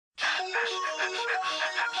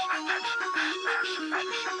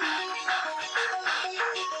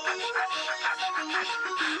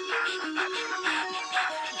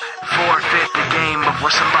Forfeit the game before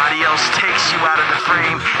somebody else takes you out of the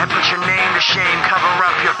frame and put your name to shame. Cover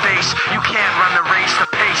up your face. You can't run the race. The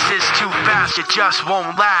pace is too fast. It just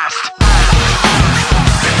won't last.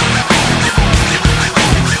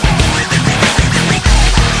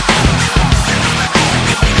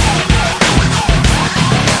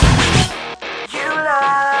 You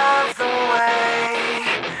love the way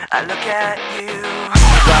I look at you.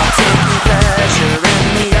 While taking pleasure in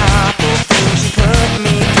the awful things you put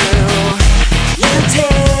me through. You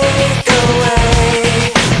take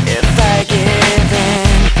away if I give in.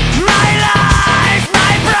 My life,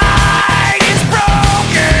 my pride is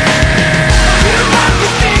broken. You have to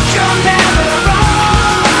think you're never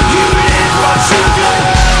wrong. You live what you do.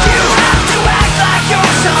 You have to act like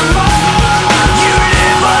you're someone. You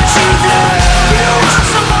live what you do. You want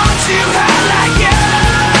someone to have like you.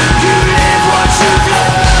 You live what you do.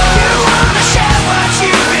 You want to share what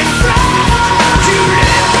you've been through. You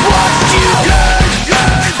live what you do.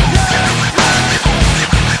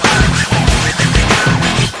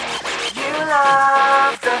 You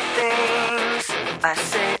love the things I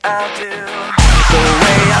say I'll do.